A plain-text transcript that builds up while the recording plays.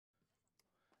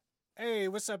Hey,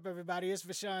 what's up, everybody? It's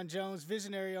Vashawn Jones,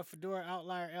 visionary of Fedora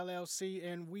Outlier LLC,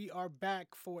 and we are back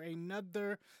for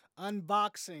another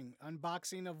unboxing.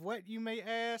 Unboxing of what you may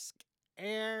ask?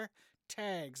 Air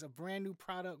Tags, a brand new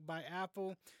product by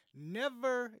Apple.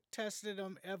 Never tested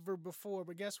them ever before,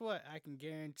 but guess what? I can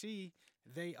guarantee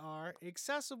they are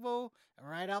accessible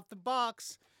right out the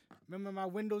box. Remember my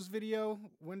Windows video,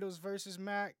 Windows versus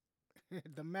Mac,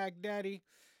 the Mac Daddy,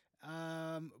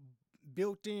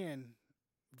 built in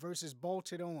versus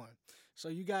bolted on. So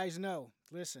you guys know,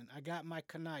 listen, I got my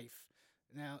knife.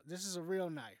 Now, this is a real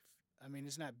knife. I mean,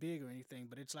 it's not big or anything,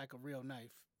 but it's like a real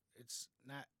knife. It's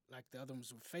not like the other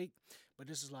ones were fake, but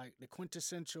this is like the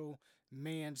quintessential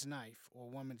man's knife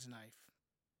or woman's knife,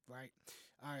 right?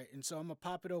 All right, and so I'm gonna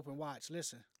pop it open. Watch,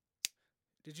 listen.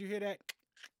 Did you hear that?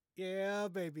 Yeah,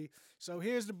 baby. So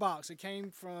here's the box. It came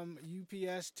from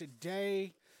UPS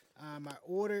today. I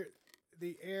ordered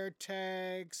the air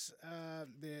tags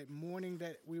the morning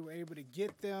that we were able to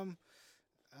get them.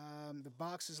 The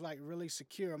box is like really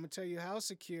secure. I'm gonna tell you how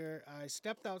secure. I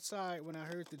stepped outside when I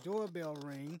heard the doorbell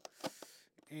ring,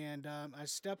 and I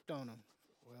stepped on them.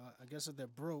 Well, I guess if they're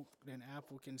broke, then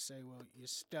Apple can say, "Well, you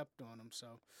stepped on them."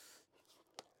 So,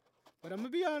 but I'm gonna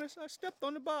be honest. I stepped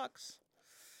on the box.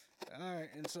 All right,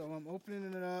 and so I'm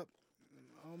opening it up.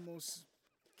 I'm almost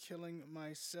killing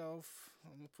myself.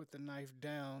 I'm gonna put the knife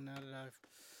down now that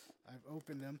I've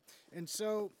opened them. And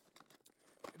so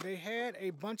they had a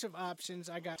bunch of options.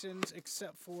 I got options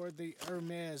except for the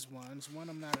Hermes ones. One,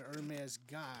 I'm not an Hermes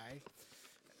guy.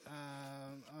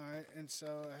 All right, and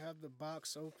so I have the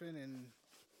box open, and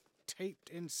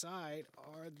taped inside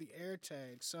are the air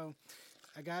tags. So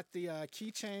I got the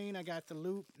keychain, I got the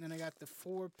loop, and I got the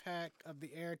 4-pack of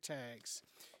the air tags.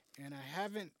 And I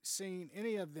haven't seen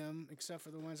any of them except for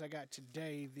the ones I got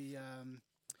today. The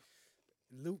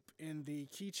loop and the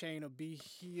keychain will be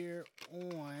here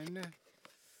on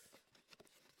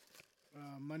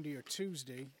Monday or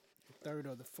Tuesday, the 3rd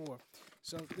or the 4th.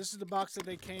 So this is the box that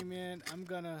they came in. I'm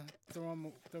gonna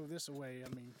throw this away.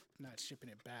 I mean, not shipping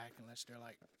it back unless they're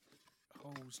like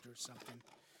hosed or something.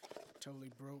 Totally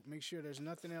broke. Make sure there's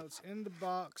nothing else in the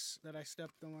box that I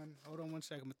stepped on. Hold on one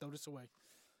second. I'm gonna throw this away.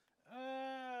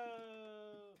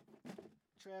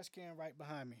 Trash can right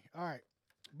behind me. All right.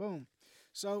 Boom.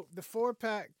 So the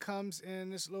 4-pack comes in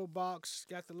this little box.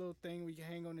 Got the little thing we can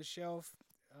hang on the shelf.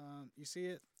 You see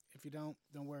it? If you don't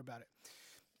worry about it.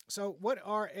 So what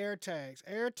are air tags?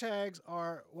 Air tags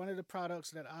are one of the products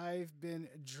that I've been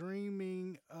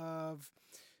dreaming of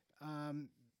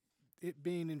it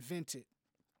being invented.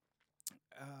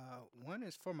 One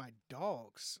is for my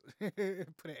dogs. Put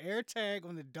an air tag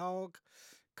on the dog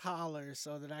collar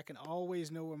so that I can always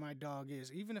know where my dog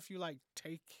is. Even if you like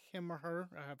take him or her,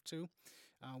 I have two.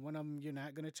 One of them you're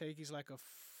not gonna take. He's like a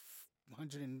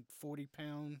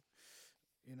 140-pound,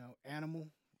 animal,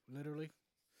 literally.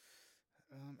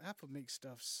 Apple makes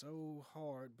stuff so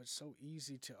hard but so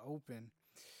easy to open.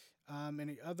 And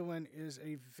the other one is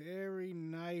a very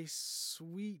nice,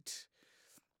 sweet,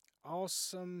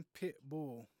 awesome pit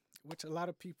bull, which a lot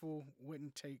of people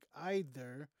wouldn't take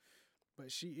either. But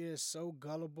she is so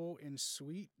gullible and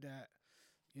sweet that,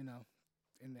 in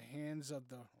the hands of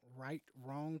the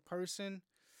wrong person,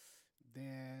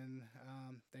 then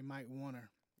they might want her.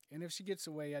 And if she gets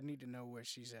away, I need to know where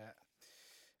she's at.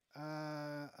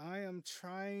 I am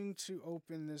trying to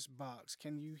open this box.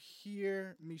 Can you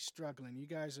hear me struggling? You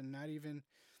guys are not even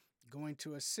going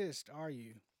to assist, are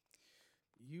you?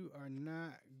 You are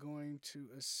not going to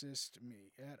assist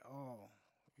me at all.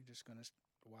 You're just going to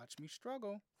watch me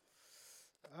struggle.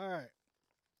 All right.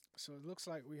 So it looks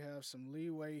like we have some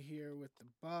leeway here with the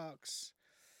box.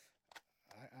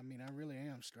 I mean, I really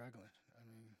am struggling.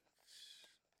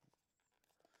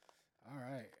 All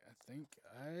right.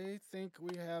 I think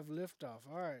we have liftoff.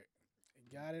 All right.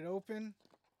 Got it open.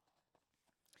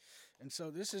 And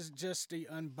so this is just the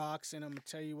unboxing. I'm going to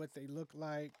tell you what they look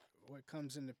like, what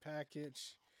comes in the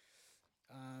package.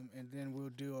 And then we'll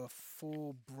do a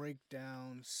full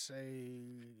breakdown,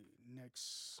 say,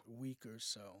 next week or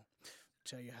so.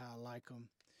 Tell you how I like them.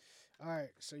 All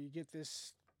right, so you get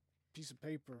this piece of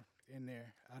paper in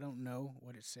there. I don't know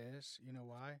what it says. You know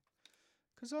why?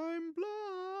 Because I'm blind.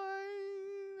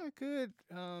 I could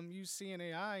use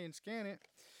CNAI and scan it.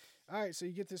 All right, so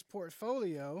you get this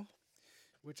portfolio,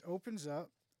 which opens up,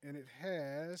 and it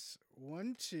has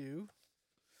 1, 2,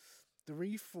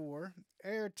 3, 4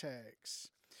 air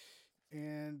tags.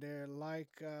 And they're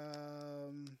like,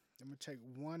 I'm going to take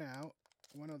one out,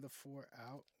 one of the 4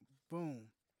 out. Boom.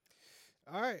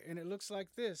 All right, and it looks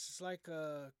like this. It's like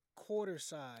a quarter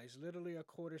size, literally a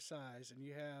quarter size. And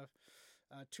you have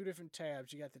 2 different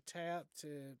tabs. You got the tab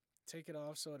to take it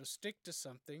off so it'll stick to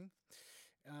something.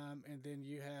 And then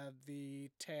you have the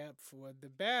tab for the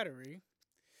battery.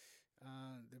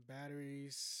 The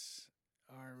batteries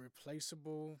are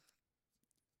replaceable.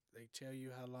 They tell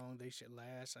you how long they should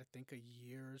last. I think a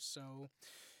year or so.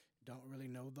 Don't really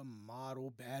know the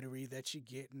model battery that you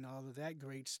get and all of that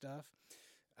great stuff.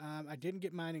 I didn't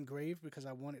get mine engraved because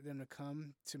I wanted them to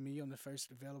come to me on the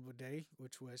first available day,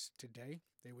 which was today.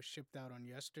 They were shipped out on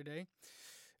yesterday.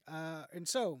 And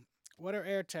so, what are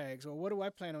AirTags? Or what do I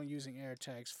plan on using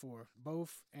AirTags for?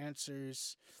 Both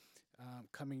answers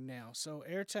coming now. So,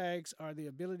 AirTags are the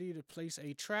ability to place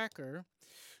a tracker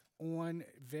on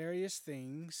various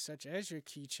things, such as your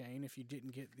keychain, if you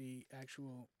didn't get the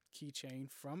actual keychain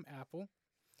from Apple.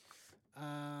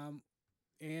 Um,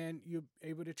 and you're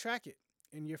able to track it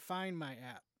in your Find My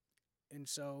app. And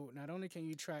so, not only can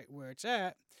you track where it's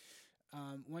at,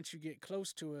 once you get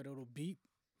close to it, it'll beep,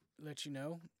 let you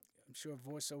know. I'm sure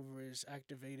VoiceOver is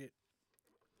activated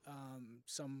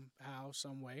somehow,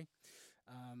 some way.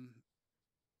 Um,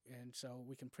 and so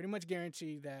we can pretty much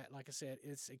guarantee that, like I said,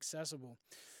 it's accessible.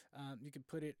 You can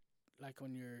put it like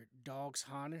on your dog's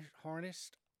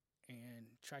harness and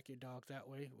track your dog that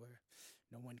way where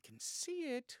no one can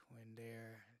see it when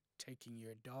they're taking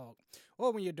your dog.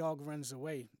 Or when your dog runs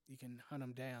away, you can hunt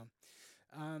them down.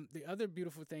 The other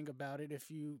beautiful thing about it,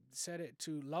 if you set it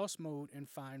to lost mode and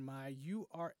Find My, you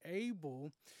are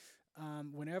able,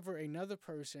 whenever another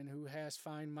person who has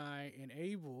Find My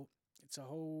enabled, it's a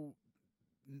whole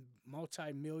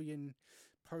multi-million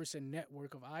person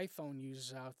network of iPhone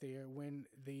users out there. When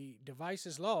the device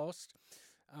is lost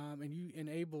and you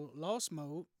enable lost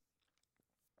mode,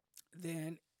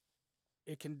 then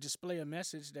it can display a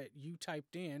message that you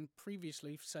typed in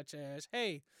previously, such as,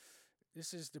 hey,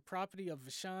 this is the property of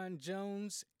Vashawn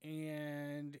Jones,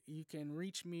 and you can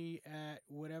reach me at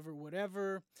whatever,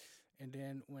 whatever. And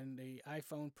then when the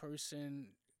iPhone person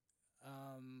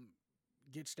um,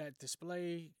 gets that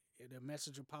display, the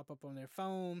message will pop up on their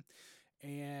phone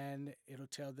and it'll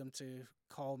tell them to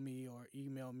call me or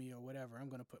email me or whatever. I'm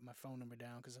going to put my phone number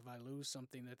down because if I lose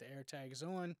something that the AirTag is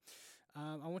on,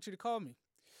 I want you to call me.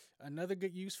 Another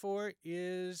good use for it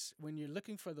is when you're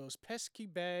looking for those pesky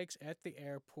bags at the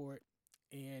airport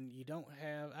and you don't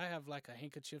have, I have like a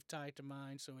handkerchief tied to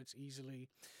mine so it's easily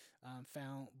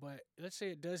found. But let's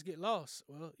say it does get lost.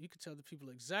 Well, you can tell the people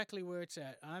exactly where it's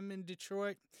at. I'm in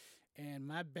Detroit and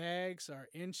my bags are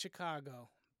in Chicago.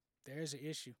 There's an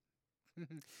issue.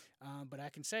 But I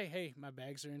can say, hey, my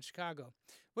bags are in Chicago.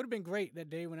 Would have been great that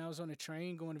day when I was on a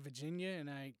train going to Virginia and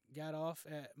I got off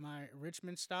at my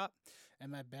Richmond stop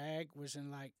and my bag was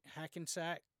in like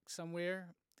Hackensack somewhere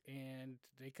and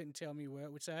they couldn't tell me where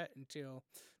it was at until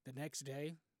the next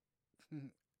day.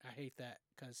 I hate that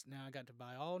because now I got to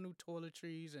buy all new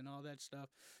toiletries and all that stuff.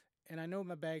 And I know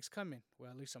my bag's coming. Well,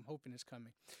 at least I'm hoping it's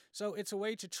coming. So it's a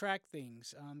way to track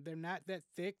things. They're not that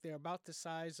thick. They're about the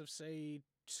size of, say,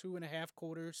 2.5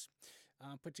 quarters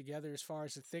put together as far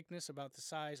as the thickness, about the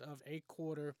size of a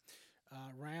quarter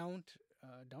round.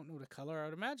 Don't know the color. I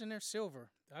would imagine they're silver.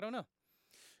 I don't know.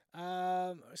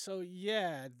 So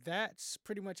yeah, that's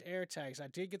pretty much AirTags. I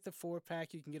did get the 4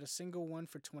 pack. You can get a single one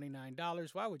for $29.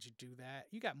 Why would you do that?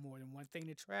 You got more than one thing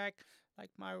to track,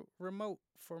 like my remote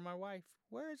for my wife.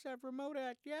 Where is that remote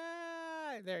at?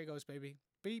 Yeah, there it goes, baby.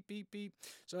 Beep, beep, beep.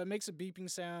 So it makes a beeping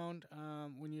sound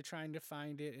when you're trying to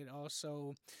find it. It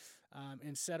also,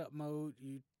 in setup mode,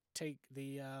 you take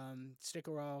the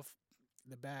sticker off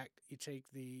the back. You take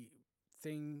the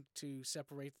thing to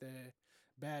separate the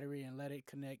battery and let it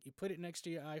connect. You put it next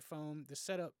to your iPhone. The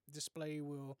setup display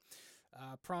will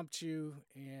prompt you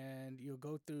and you'll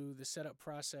go through the setup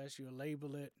process. You'll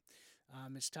label it.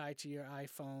 It's tied to your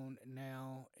iPhone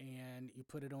now and you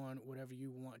put it on whatever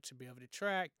you want to be able to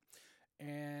track.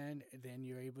 And then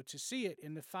you're able to see it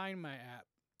in the Find My app.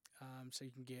 So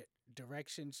you can get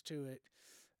directions to it.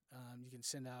 You can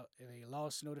send out a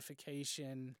lost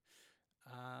notification.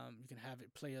 You can have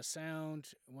it play a sound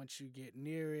once you get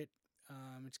near it.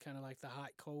 It's kind of like the hot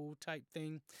cold type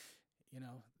thing. You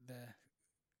know, the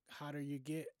hotter you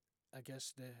get, I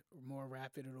guess the more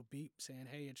rapid it'll beep saying,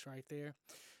 hey, it's right there.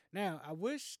 Now, I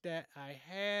wish that I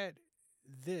had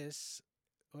this.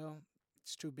 Well,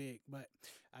 it's too big, but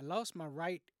I lost my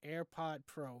right AirPod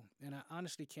Pro and I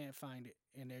honestly can't find it.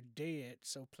 And they're dead.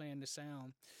 So playing the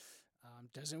sound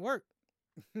doesn't work.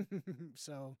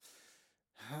 So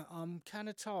I'm kind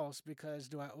of tossed because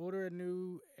do I order a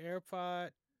new AirPod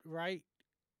right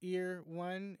ear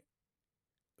one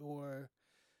or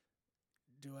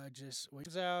do I just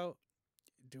wait out?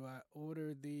 Do I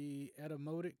order the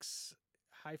Etymotics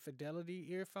high fidelity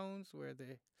earphones where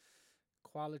the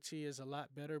quality is a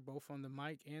lot better, both on the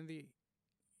mic and the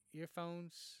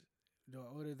earphones.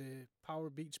 Order the Power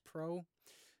Beats Pro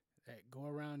that go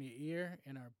around your ear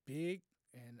and are big,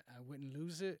 and I wouldn't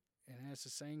lose it. And has the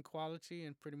same quality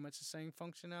and pretty much the same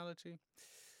functionality.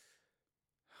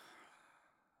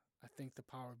 I think the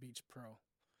Power Beats Pro.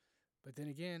 But then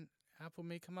again, Apple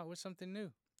may come out with something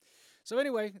new. So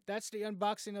anyway, that's the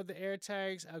unboxing of the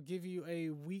AirTags. I'll give you a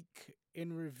week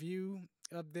in review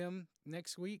of them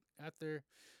next week after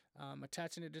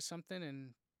attaching it to something and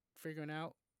figuring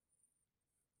out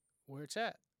where it's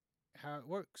at, how it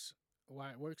works,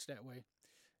 why it works that way,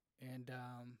 and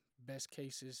best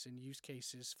cases and use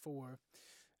cases for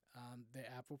the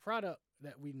Apple product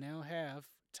that we now have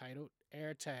titled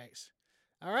AirTags.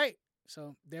 All right,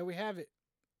 so there we have it.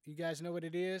 You guys know what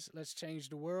it is. Let's change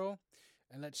the world,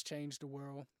 and let's change the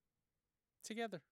world together.